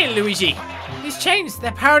 Criminal, Luigi! These chains,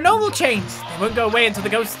 they're paranormal chains. They won't go away until the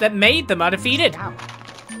ghosts that made them are defeated.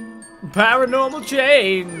 Paranormal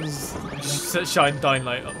chains! Just shine dark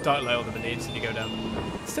light on them and they instantly go down.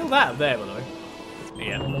 Still that up there, by the way.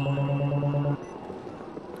 Yeah.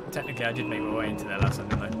 Technically, I did make my way into there last time,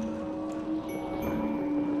 didn't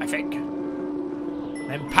I? I think.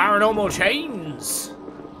 Them paranormal chains!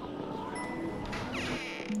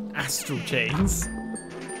 Astral chains?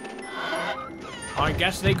 I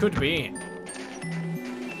guess they could be.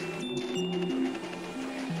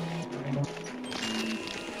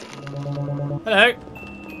 Hello.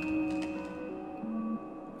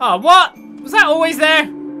 Oh, what? Was that always there?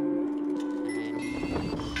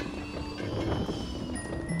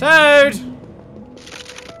 Toad!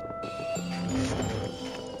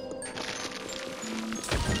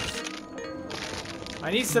 I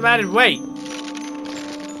need some added weight.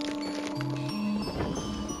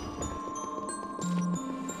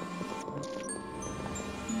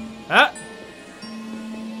 Huh?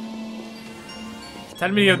 It's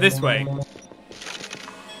telling me to go this way.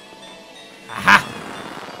 Aha!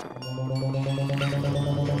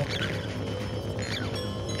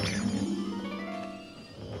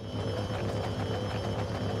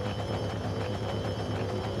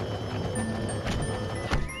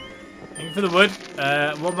 Thank you for the wood.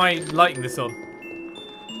 What am I lighting this on?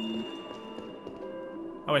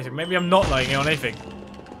 Oh wait, so maybe I'm not lighting it on anything.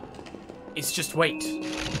 It's just weight.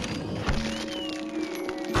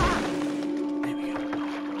 There we go.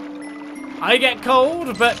 I get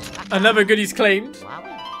cold, but another goodie's claimed.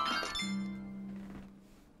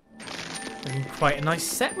 Quite a nice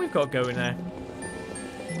set we've got going there.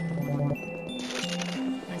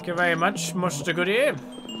 Thank you very much, Mr. Goodie.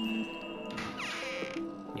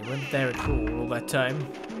 You weren't there at all that time.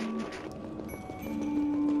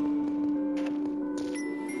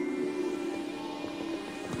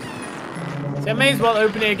 So I may as well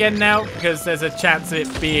open it again now, because there's a chance of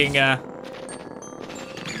it being, Damn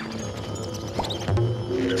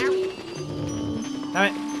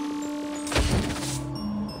it.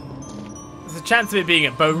 There's a chance of it being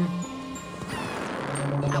a bone.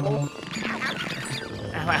 Ow,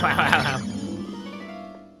 ow, ow, ow, ow.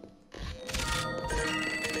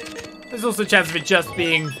 There's also a chance of it just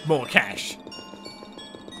being more cash.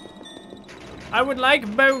 I would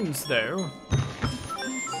like bones, though.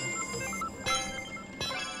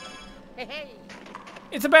 Hey, hey.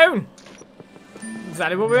 It's a bone!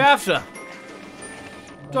 Exactly what we're after.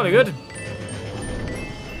 Jolly good.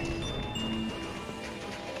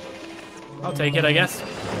 I'll take it, I guess.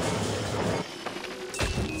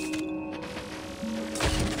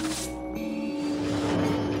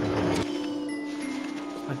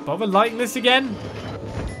 I'd bother lighting this again?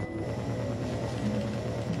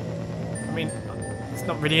 I mean, it's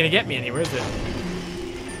not really gonna get me anywhere, is it?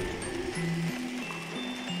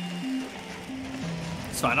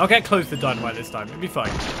 It's fine. I'll get close to dynamite this time. It'll be fine.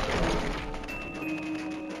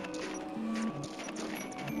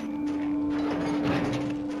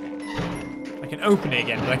 I can open it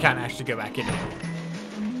again, but I can't actually go back in it.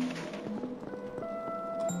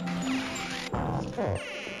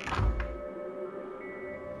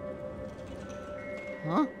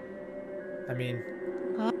 Huh? I mean...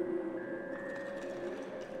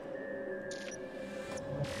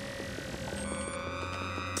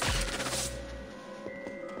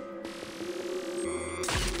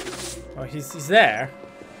 Oh, he's there.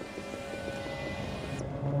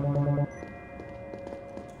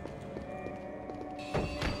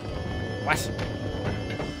 What?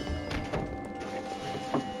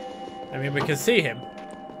 I mean, we can see him.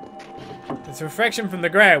 It's a reflection from the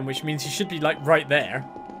ground, which means he should be, like, right there.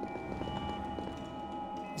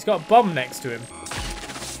 He's got a bomb next to him.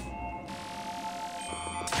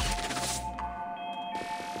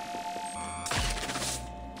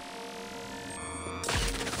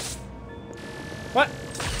 What?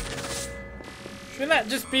 Shouldn't that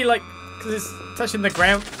just be like, because it's touching the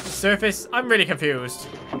ground, the surface? I'm really confused.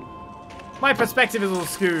 My perspective is all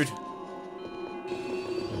skewed.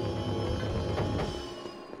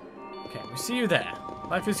 Okay, we see you there.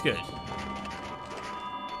 Life is good.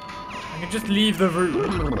 I can just leave the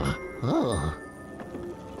room.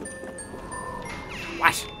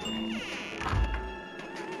 What?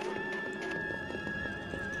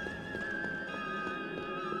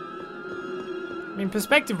 I mean,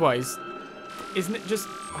 perspective-wise, isn't it just...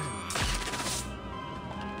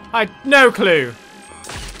 I had no clue.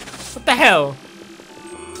 What the hell?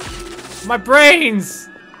 My brains!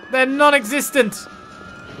 They're non-existent!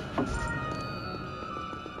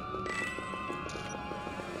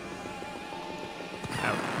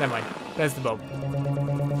 Oh, never mind. There's the bomb.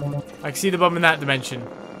 I can see the bomb in that dimension.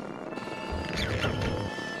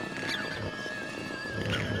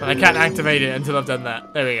 But I can't activate it until I've done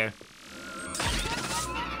that. There we go.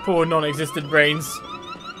 Poor non-existent brains.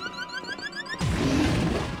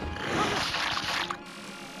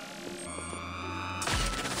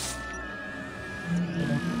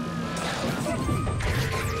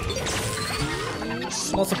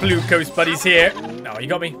 Lots of blue coast buddies here. Oh, you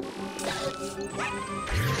got me.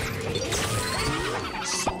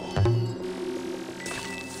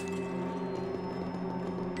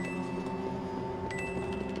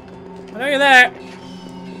 I know you're there.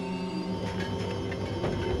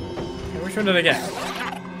 Which one did I get?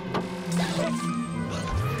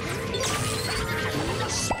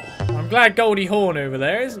 I'm glad Goldie Horn over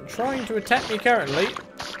there isn't trying to attack me currently.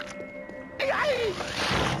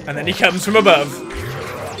 And then he comes from above.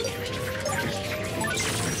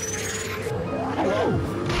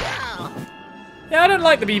 Yeah, I don't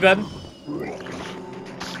like the B button.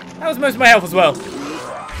 That was most of my health as well.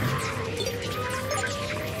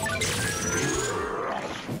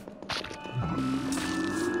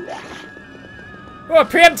 Oh,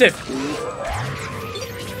 preemptive!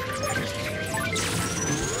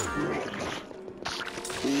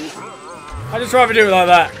 I'd just rather do it like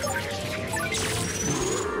that.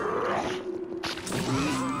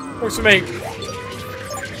 Works for me.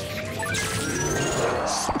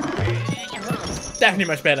 Definitely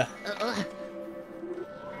much better.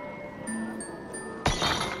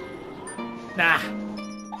 Nah.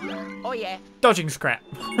 Oh yeah. Dodging's crap.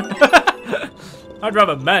 I'd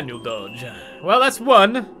rather manual dodge. Well, that's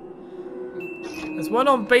one. There's one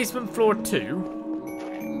on basement floor 2.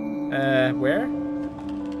 Where?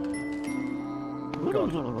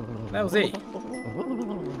 God. That was it.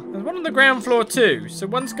 There's one on the ground floor 2. So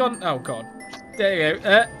one's gone. Oh, God. There you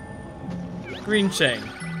go. Green chain.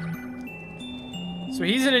 So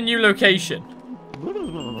he's in a new location.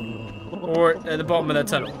 Or at the bottom of the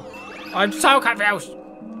tunnel? I'm so confused.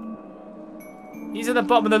 He's at the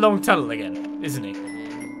bottom of the long tunnel again, isn't he?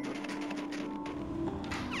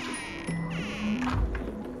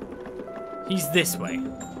 He's this way.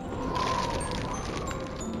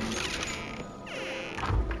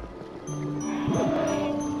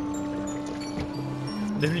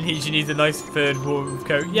 Luigi needs a nice third warm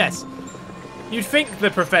coat. Yes. You'd think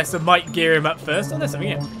the professor might gear him up first. Oh, there's something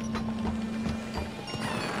here.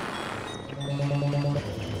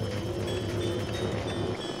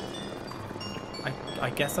 I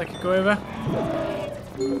guess I could go over.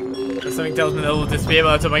 But something tells me that will disappear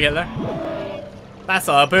by the time I get there. That's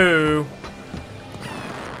our boo.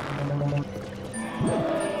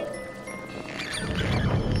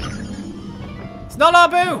 It's not our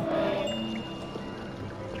boo.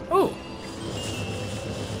 Oh.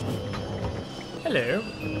 Hello.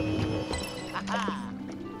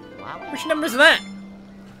 Which number is that?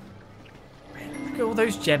 Look at all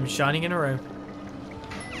those gems shining in a row.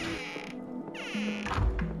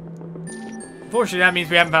 Unfortunately, that means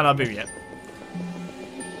we haven't found our boo yet.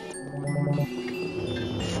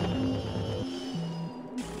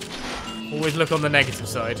 Always look on the negative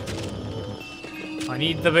side. I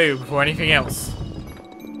need the boo before anything else.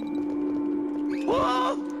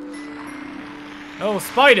 Oh,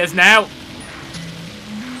 spiders now!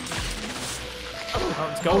 Oh,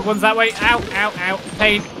 it's gold ones that way. Ow, ow, ow.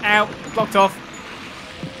 Pain, ow. Blocked off.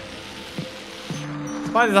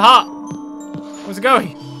 Spiders are hot. Where's it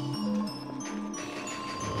going?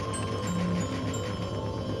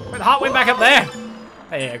 Wait, the heart went back up there.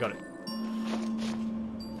 Hey, yeah, I got it.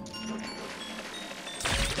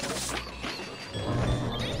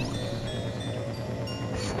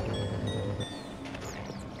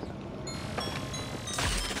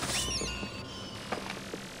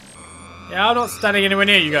 Yeah, I'm not standing anywhere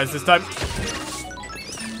near you guys this time.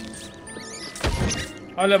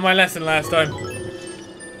 I learned my lesson last time.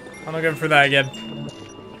 I'm not going through that again.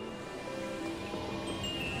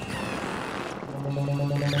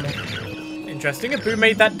 Interesting, a boo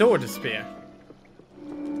made that door disappear.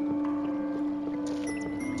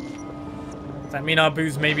 Does that mean our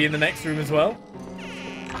boo's maybe in the next room as well?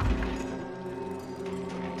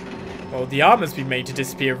 Well, the armor's been made to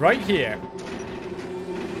disappear right here.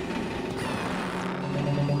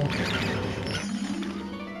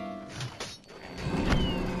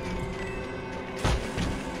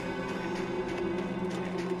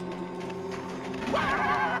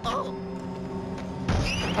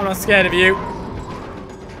 I'm not scared of you.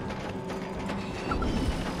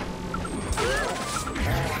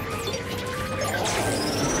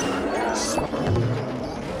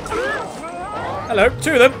 Hello,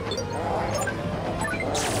 two of them.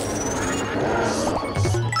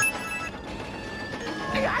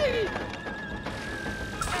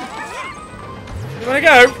 You wanna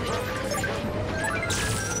go?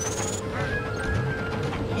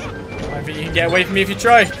 I think you can get away from me if you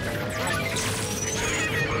try.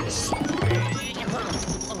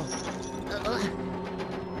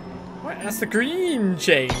 That's the green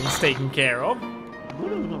chains taken care of.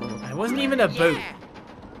 It wasn't even a boat.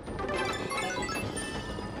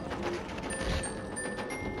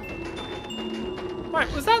 Right,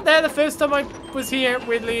 was that there the first time I was here,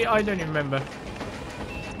 weirdly? I don't even remember.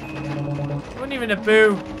 It wasn't even a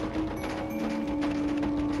boo.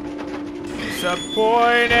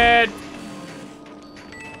 Disappointed.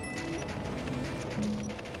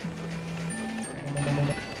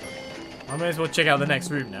 I may as well check out the next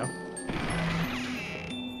room now.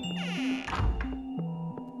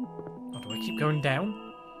 Going down?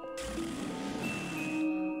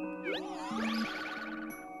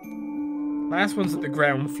 Last one's at the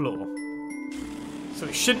ground floor. So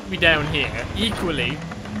it shouldn't be down here. Equally,